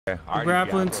I'm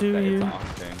grappling to you.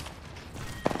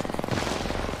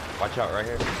 Watch out right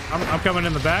here. I'm coming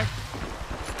in the back.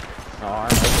 Oh,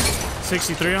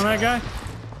 63 on that guy.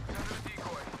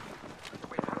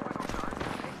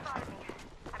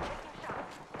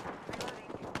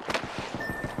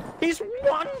 He's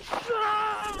one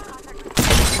shot.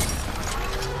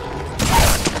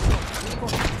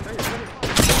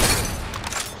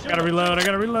 Gotta reload. I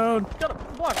gotta reload.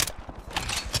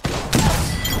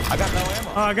 I got no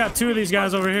ammo. Oh, I got two of these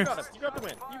guys over here. You got the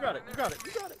win. You got it. You got it.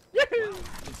 You got it. Yahoo!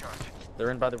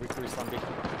 They're in by the respawn beacon.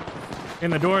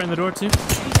 In the door too.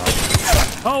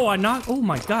 Oh, I knocked. Oh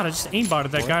my god, I just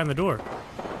aimbotted that guy in the door.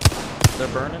 They're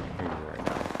burning.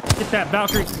 Get that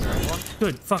Valkyrie.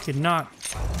 Good fucking knock.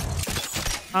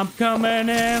 I'm coming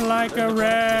in like a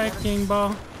wrecking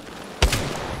ball.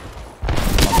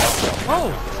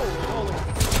 Oh!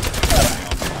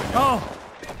 Oh!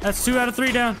 That's 2 out of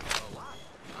 3 down.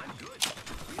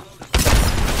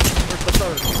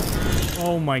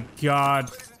 Oh my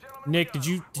god. Nick, did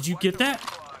you get that?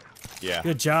 Yeah.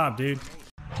 Good job, dude.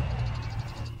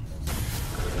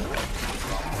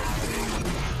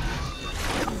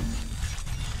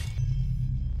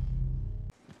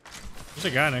 There's a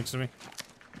guy next to me.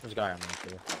 There's a guy on me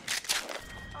too.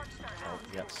 Oh,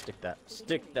 yeah, stick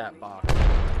that box.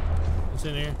 What's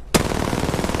in here?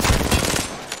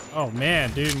 Oh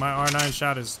man, dude, my R9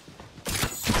 shot is.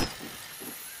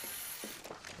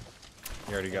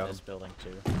 You already got this building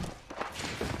too.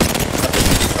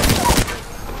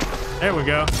 There we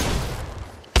go.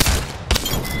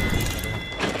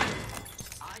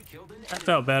 That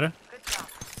felt better.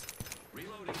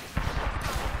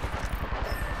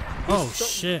 Oh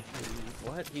shit.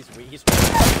 What? He's Thank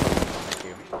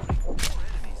you.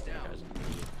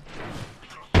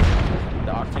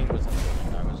 The octane was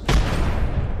I was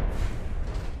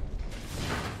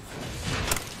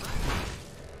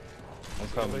I'm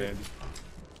coming in.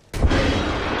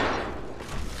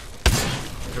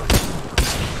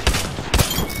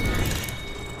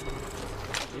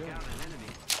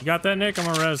 You got that, Nick? I'm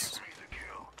gonna res.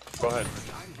 Go ahead.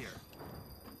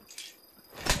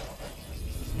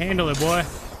 Handle it, boy.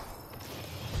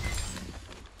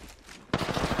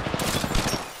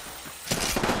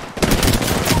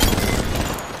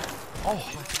 Oh,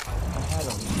 I had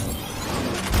him.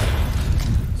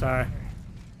 Sorry.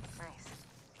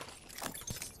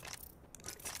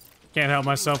 Can't help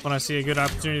myself when I see a good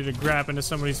opportunity to grab into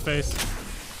somebody's face.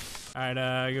 Alright,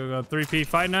 go 3P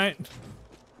fight night.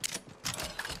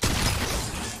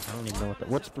 I don't even know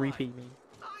what's 3P mean?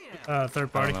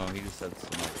 Third party. I don't know, he just said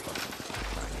some fucking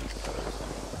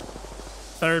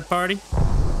Third party.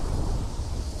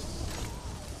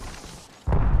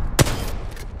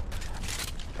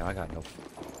 Yeah, I got no.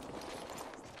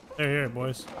 They're here,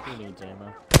 boys. Who needs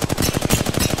ammo?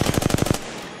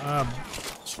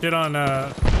 Shit on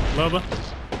Loba.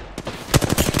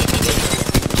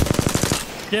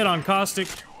 Shit on Caustic.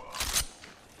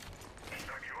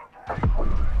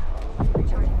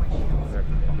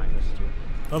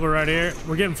 Loba right here.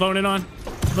 We're getting flown in on.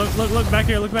 Look back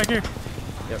here. Look back here.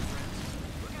 Yep.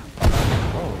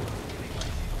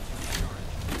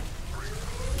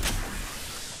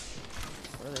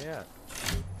 Where are they at?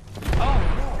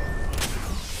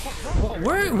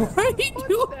 Where are you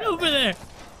doing over there?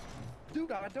 Dude,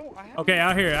 I have Okay,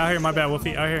 out here, my bad,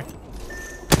 Wolfie, out here.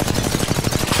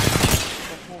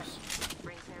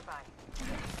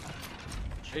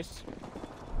 Chase.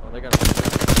 Oh, they got.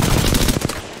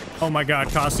 Oh my god,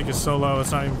 Caustic is so low,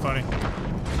 it's not even funny.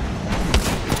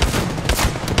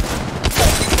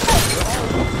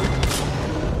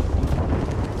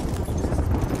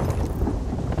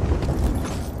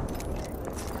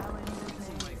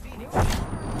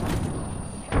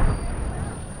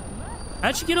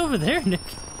 How'd you get over there, Nick?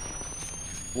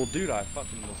 Well, dude, I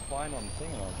fucking was flying on the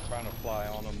thing and I was trying to fly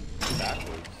on them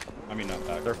backwards. I mean, not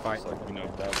backwards. They're fighting. Like, you know,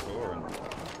 down door and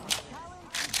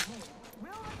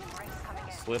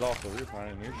slid off the roof. I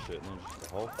didn't hear shit, and there's just the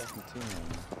whole fucking team on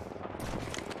me.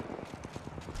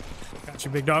 Got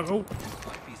you, big dog. Oh.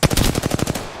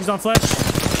 He's on flesh.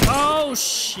 Oh,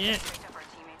 shit.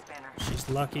 She's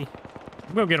lucky.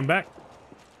 We'll get him back.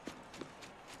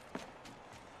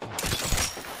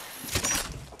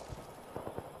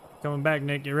 Coming back,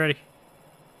 Nick. Get ready.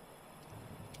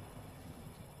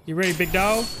 You ready, big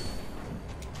dog?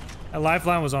 That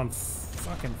lifeline was on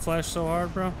fucking flesh so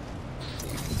hard, bro.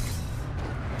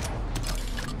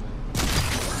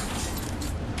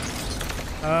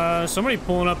 Somebody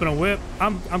pulling up in a whip.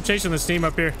 I'm chasing this team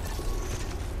up here.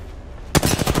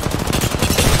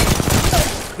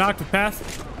 Knocked the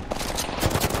path.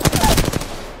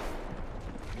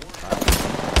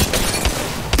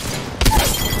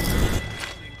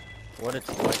 what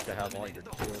it's like to have all your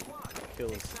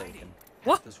kills taken.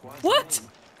 What? What?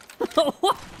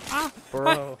 What?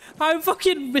 Bro. I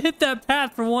fucking hit that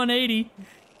path for 180,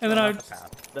 and then Not the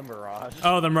path, the Mirage.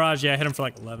 Oh, the Mirage. Yeah, I hit him for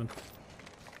like 11.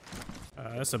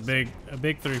 That's a big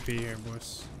 3P here,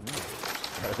 boys.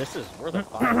 Bro, this is we're the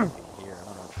 5 here. I don't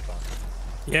know what you're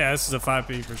talking. Yeah, this is a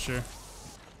 5P for sure.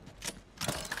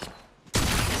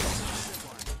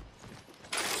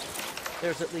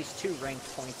 There's at least 2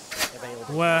 ranked points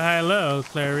available. Well, hello,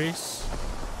 Clarice.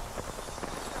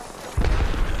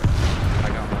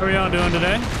 How are y'all doing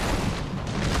today?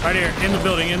 Right here, in the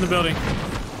building, in the building.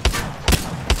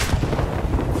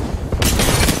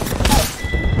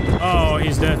 Oh,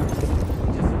 he's dead.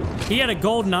 He had a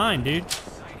gold 9, dude. I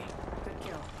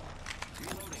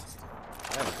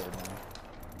have a gold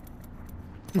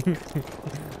 9.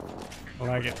 I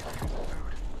like it.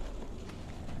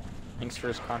 Thanks for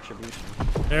his contribution.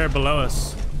 They're below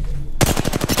us.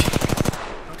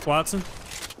 Watson.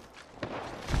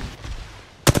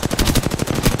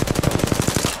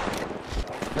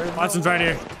 Watson's right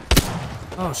here.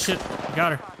 Oh shit,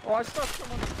 got her. Oh, I stuck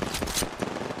someone.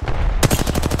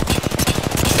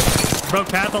 Broke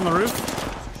path on the roof.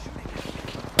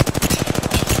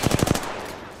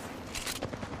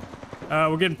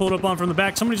 We're getting pulled up on from the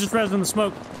back. Somebody just rezzed in the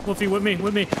smoke. Wolfie, with me,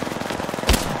 with me.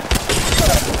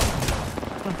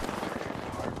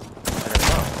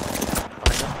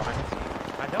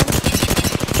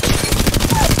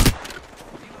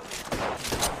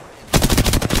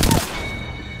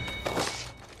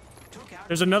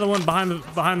 There's another one behind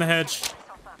the hedge.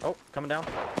 Oh, coming down.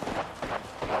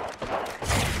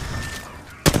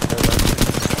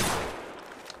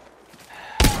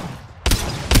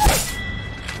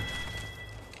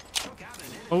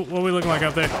 Oh, what are we looking like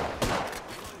out there?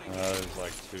 There's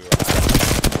like 2.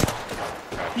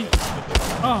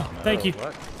 Oh, thank you.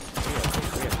 What?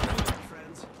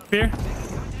 Here.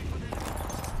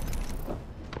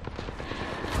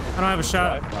 I don't have a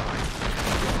shot.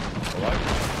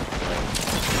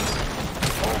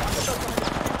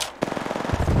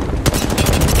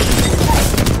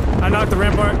 I knocked the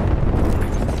rampart.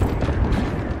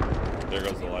 There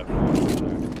goes the life.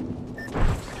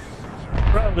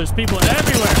 Bro, there's people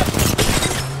everywhere.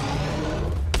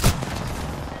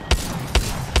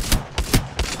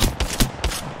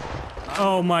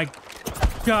 Oh my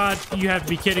God, you have to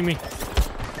be kidding me.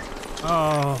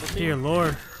 Oh, dear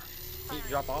Lord. Can you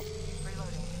drop off?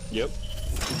 Yep.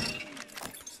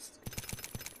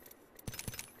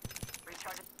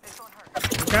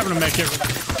 I'm grabbing a med kit.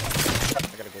 I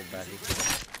gotta go back.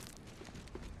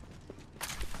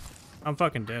 I'm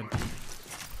fucking dead.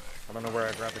 I don't know where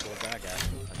I grabbed the gold bag at.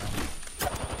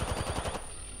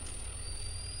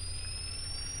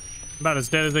 About as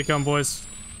dead as they come, boys.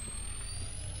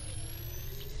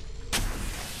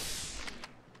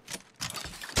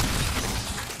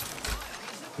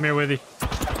 I'm here with you.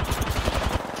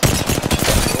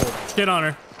 Get on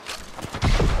her.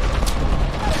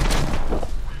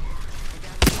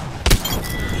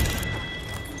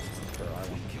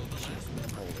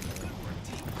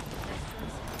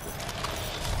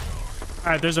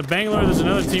 Alright, there's a Bangalore, there's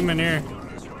another team in here.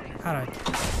 God,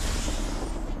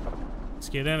 let's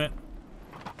get in it.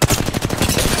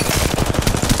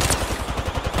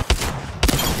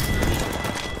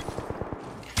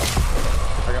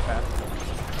 I got that.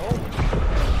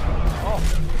 Oh.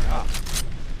 Ah.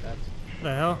 That's What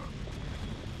the hell?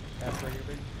 right here,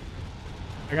 baby.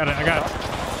 I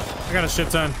got a shit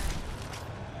ton.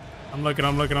 I'm looking.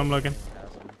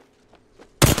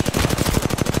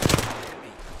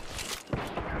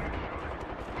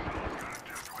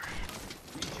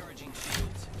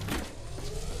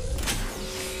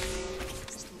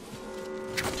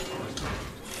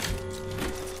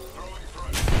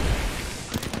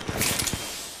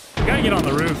 We gotta get on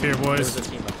the roof here, boys. There's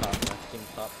a team up top. Team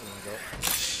top.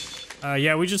 Go.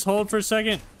 Yeah, we just hold for a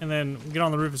second and then get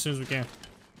on the roof as soon as we can.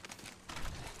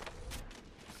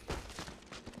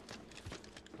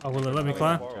 Oh, will it let me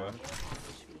climb?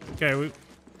 Okay, we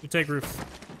take roof.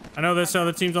 I know this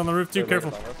other team's on the roof too. They're Careful.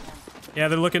 right above us. Yeah,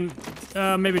 they're looking.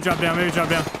 Maybe drop down. Maybe drop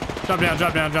down. Drop down.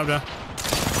 Drop down. Drop down.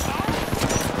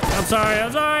 I'm sorry.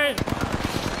 I'm sorry.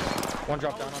 One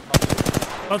drop down on top.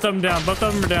 Both of them down. Both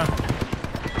of them are down.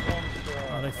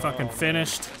 Oh, they fucking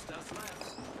finished.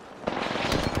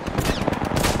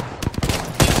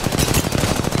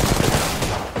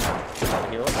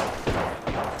 Heal it.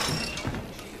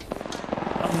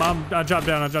 I dropped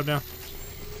down. I dropped down.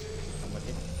 I'm with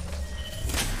you.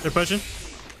 They're pushing.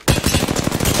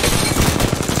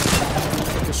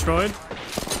 Destroyed.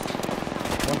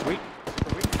 One's weak.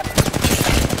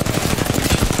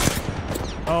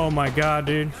 Oh my God,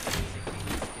 dude.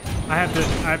 I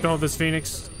have to hold this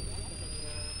Phoenix.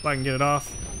 If I can get it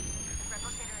off.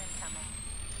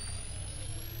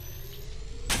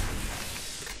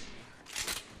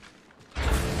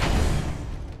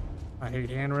 I hate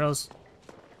handrails.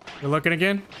 You're looking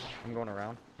again? I'm going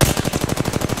around.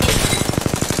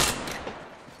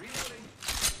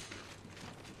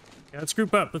 Yeah, let's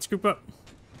group up. Let's group up.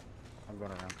 I'm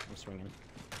going around. I'm swinging.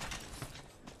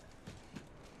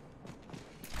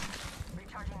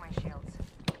 Recharging my shields.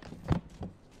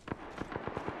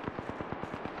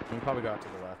 You can probably go out to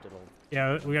the left. It'll.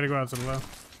 Yeah, we gotta go out to the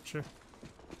left. Sure.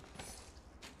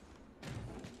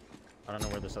 I don't know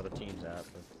where this other team's at,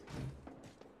 but.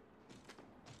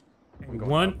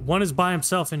 One is by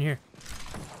himself in here.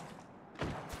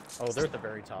 Oh, they're at the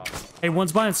very top. Hey,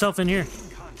 one's by himself in here.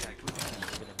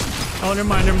 Oh, never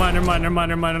mind.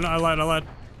 I lied.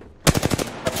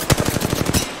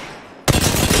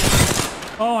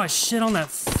 Oh, I shit on that. I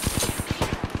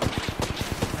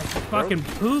fucking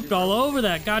pooped all over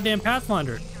that goddamn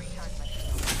Pathfinder.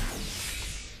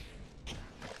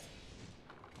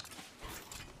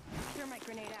 Thermite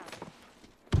grenade out.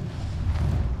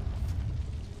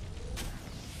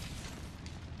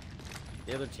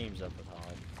 The other team's up with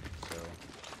Hog, so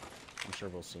I'm sure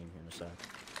we'll see him here in a sec.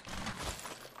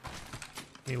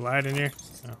 He lied in here.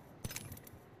 No.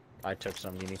 I took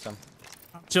some. You need some?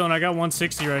 I'm chilling. I got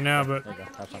 160 right now, but There you go.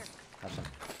 Have some. Have some.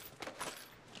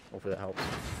 Hopefully that helps.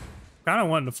 kind of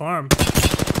wanting to farm.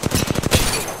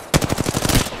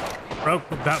 Broke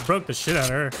the shit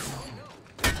out of her.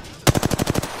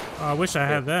 Oh, I wish I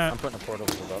had that. I'm putting a portal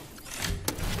shield up.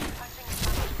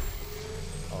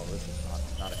 Oh, this is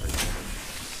not a great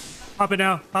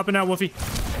portal. Pop it now, Wolfie.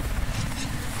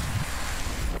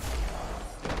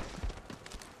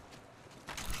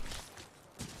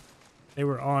 They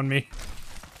were on me.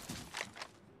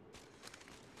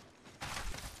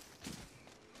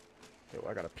 Yo,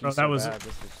 I got a piece that so was- bad.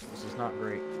 This is not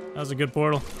great. That was a good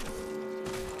portal.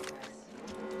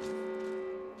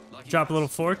 Drop a little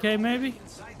 4K maybe?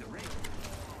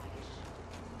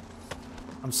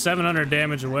 I'm 700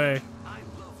 damage away. I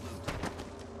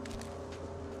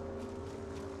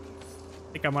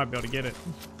think I might be able to get it.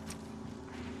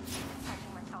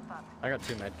 Patching myself up. I got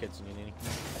 2 med kits. You need any?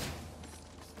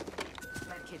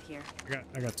 Medkit here.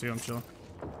 I got 2. I'm chilling.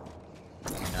 I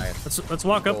got Let's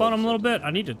walk up on them a little bit.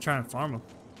 I need to try and farm them.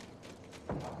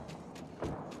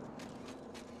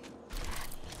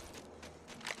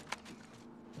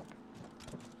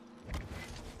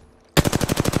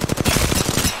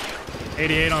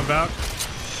 $88 on Valk.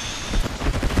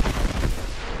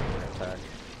 attack.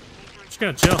 Just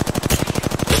gonna chill.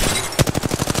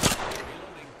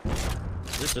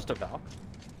 Is this just a Valk?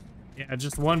 Yeah,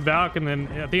 just one Valk, and then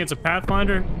I think it's a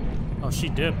Pathfinder. Oh, she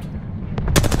dipped.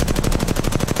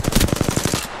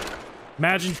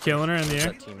 Imagine killing her in the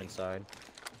air. That team inside.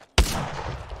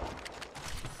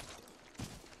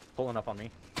 Pulling up on me.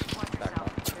 Back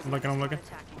off. I'm looking. In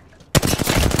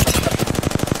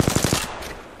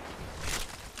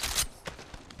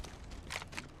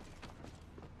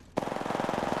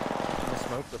the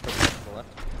smoke, the person to the left.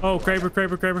 Oh,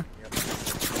 Kraber.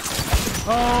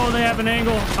 Oh, they have an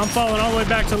angle. I'm falling all the way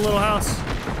back to the little house.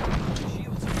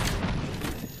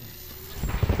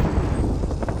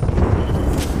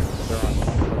 They're on.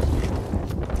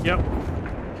 Yep.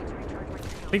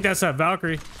 I think that's that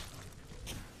Valkyrie.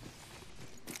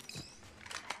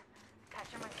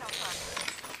 Patching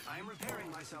myself I am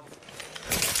repairing myself.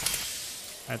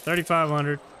 At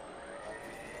 3,500.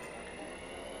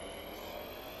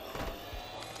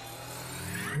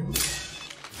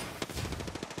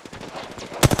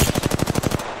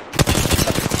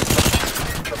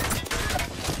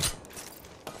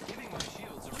 Giving my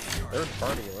shields a recharge. Third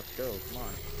party. Let's go. Come on.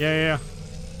 Yeah.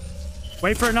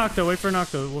 Wait for a knock though.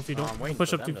 Wolfie, I'm don't waiting push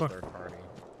for up too them to far. third party.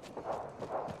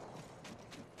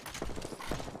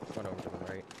 Went over to the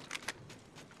right.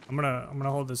 I'm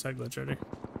gonna hold this head glitch ready.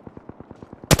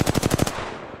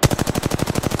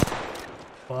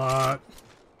 Fuck.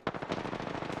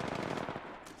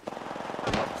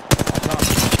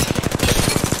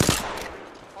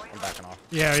 I'm backing off.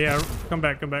 Yeah. Come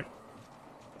back.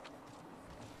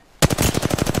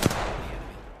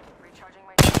 Recharging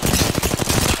my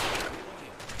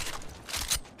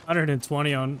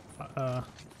 120 on.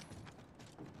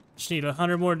 Just need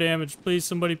 100 more damage, please.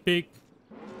 Somebody peek.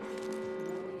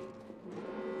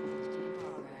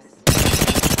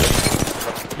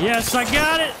 Yes, I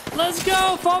got it. Let's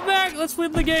go. Fall back. Let's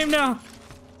win the game now.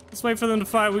 Let's wait for them to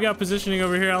fight. We got positioning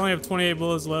over here. I only have 28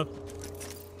 bullets left.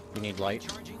 You need light.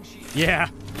 Yeah.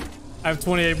 I have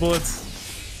 28 bullets.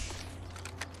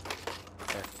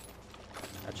 Okay.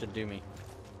 That should do me.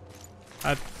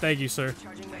 Thank you, sir.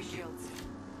 Charging my shields.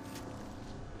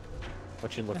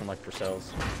 What you looking like for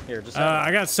cells? Here, just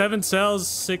I got 7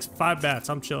 cells, 5 bats.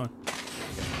 I'm chilling.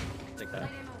 take that.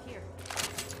 Ammo here.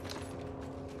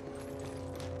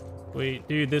 Wait,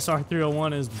 dude, this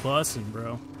R301 is busting,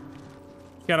 bro.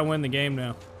 Gotta win the game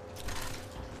now.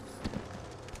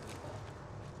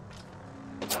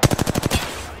 I am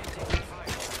taking fire,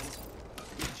 friends.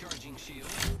 Recharging shield.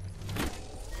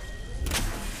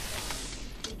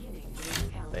 Beginning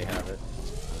ring count. They have it.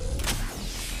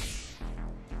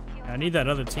 I need that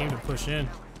other team to push in.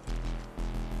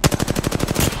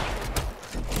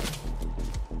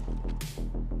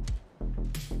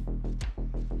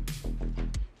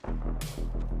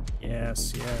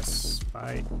 Yes, yes.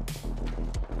 Fight.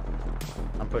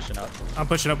 I'm pushing up. I'm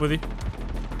pushing up with you.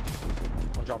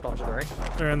 One dropped off to the right.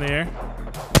 They're in the air.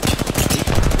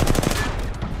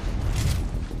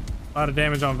 A lot of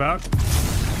damage on Valk.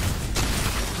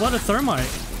 What a thermite.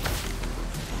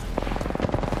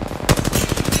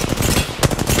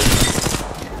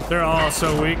 They're all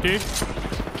so weak, dude.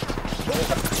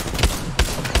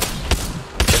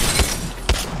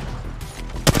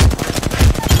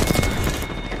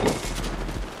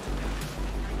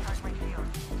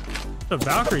 The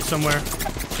Valkyrie somewhere. Give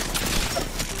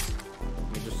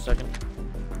me just a second.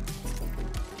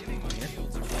 Giving my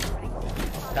shields a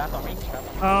recharge. Path on me.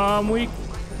 Path on me. Weak.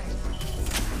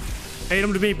 Bait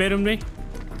him to me, bait him to me.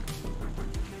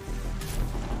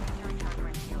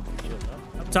 Shield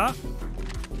up. Up top.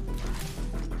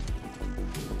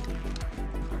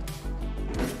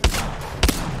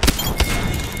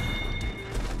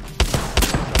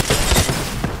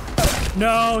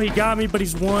 No, he got me, but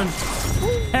he's won.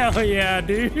 Hell yeah,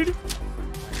 dude.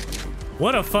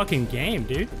 What a fucking game,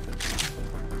 dude.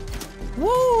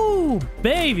 Woo,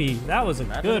 baby. That was a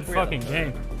good fucking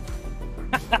game.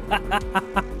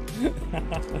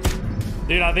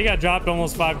 Dude, I think I dropped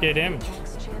almost 5k damage.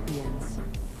 Champions.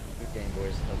 Good game,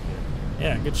 boys. That was good.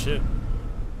 Yeah, good shit.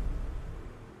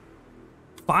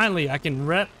 Finally, I can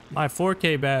rep my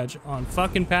 4K badge on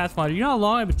fucking Pathfinder. You know how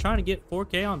long I've been trying to get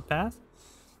 4K on Path?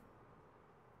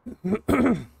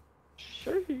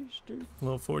 Sheesh, dude.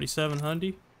 Little 47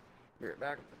 Hundy. Be right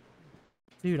back.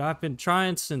 Dude, I've been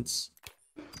trying since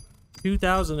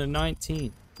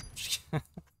 2019.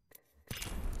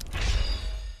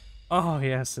 Oh,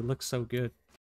 yes, it looks so good.